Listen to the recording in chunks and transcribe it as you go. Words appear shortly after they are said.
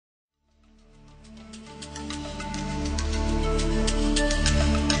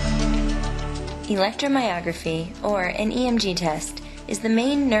Electromyography, or an EMG test, is the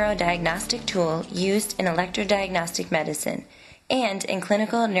main neurodiagnostic tool used in electrodiagnostic medicine and in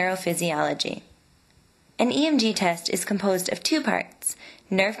clinical neurophysiology. An EMG test is composed of two parts: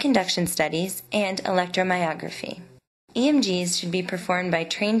 nerve conduction studies and electromyography. EMGs should be performed by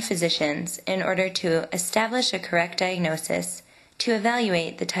trained physicians in order to establish a correct diagnosis, to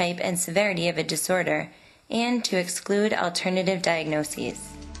evaluate the type and severity of a disorder, and to exclude alternative diagnoses.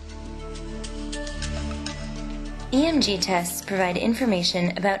 EMG tests provide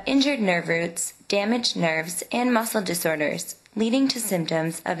information about injured nerve roots, damaged nerves, and muscle disorders, leading to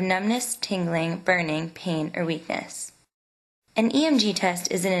symptoms of numbness, tingling, burning, pain, or weakness. An EMG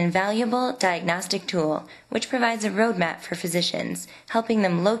test is an invaluable diagnostic tool which provides a roadmap for physicians, helping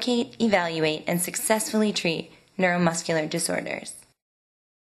them locate, evaluate, and successfully treat neuromuscular disorders.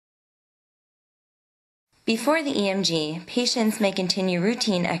 Before the EMG, patients may continue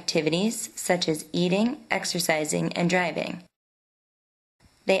routine activities such as eating, exercising, and driving.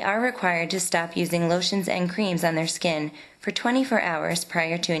 They are required to stop using lotions and creams on their skin for 24 hours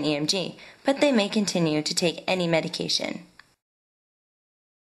prior to an EMG, but they may continue to take any medication.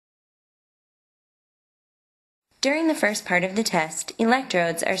 During the first part of the test,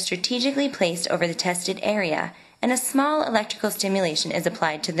 electrodes are strategically placed over the tested area, and a small electrical stimulation is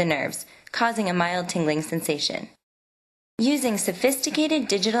applied to the nerves, causing a mild tingling sensation. Using sophisticated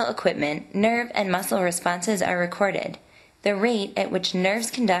digital equipment, nerve and muscle responses are recorded. The rate at which nerves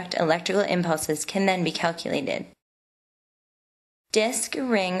conduct electrical impulses can then be calculated. Disc,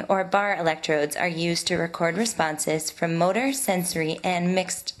 ring, or bar electrodes are used to record responses from motor, sensory, and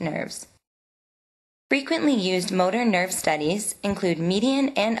mixed nerves. Frequently used motor nerve studies include median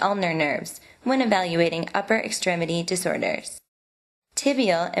and ulnar nerves when evaluating upper extremity disorders.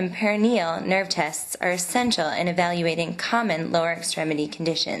 Tibial and peroneal nerve tests are essential in evaluating common lower extremity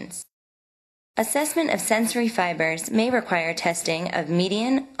conditions. Assessment of sensory fibers may require testing of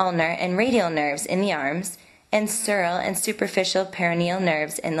median, ulnar, and radial nerves in the arms, and sural and superficial peroneal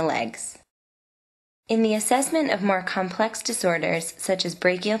nerves in the legs. In the assessment of more complex disorders such as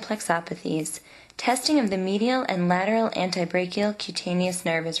brachial plexopathies, testing of the medial and lateral antebrachial cutaneous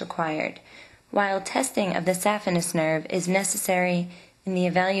nerve is required, while testing of the saphenous nerve is necessary in the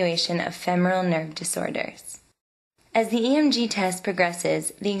evaluation of femoral nerve disorders. As the EMG test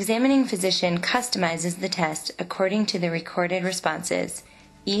progresses, the examining physician customizes the test according to the recorded responses.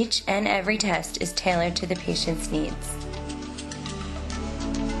 Each and every test is tailored to the patient's needs.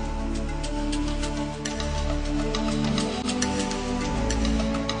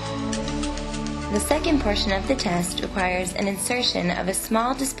 The second portion of the test requires an insertion of a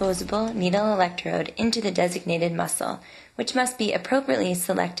small disposable needle electrode into the designated muscle, which must be appropriately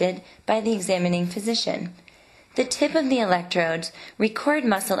selected by the examining physician. The tip of the electrodes record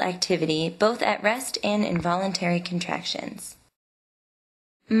muscle activity both at rest and in voluntary contractions.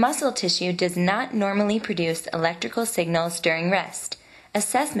 Muscle tissue does not normally produce electrical signals during rest.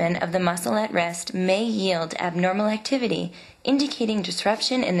 Assessment of the muscle at rest may yield abnormal activity, indicating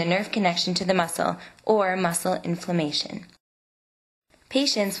disruption in the nerve connection to the muscle or muscle inflammation.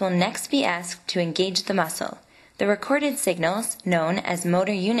 Patients will next be asked to engage the muscle. The recorded signals, known as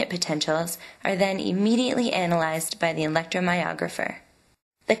motor unit potentials, are then immediately analyzed by the electromyographer.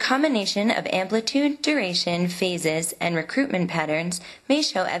 The combination of amplitude, duration, phases, and recruitment patterns may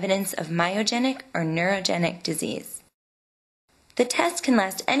show evidence of myogenic or neurogenic disease. The test can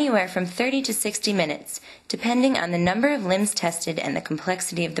last anywhere from 30 to 60 minutes, depending on the number of limbs tested and the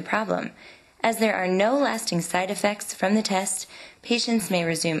complexity of the problem. As there are no lasting side effects from the test, patients may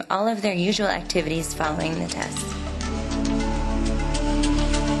resume all of their usual activities following the test.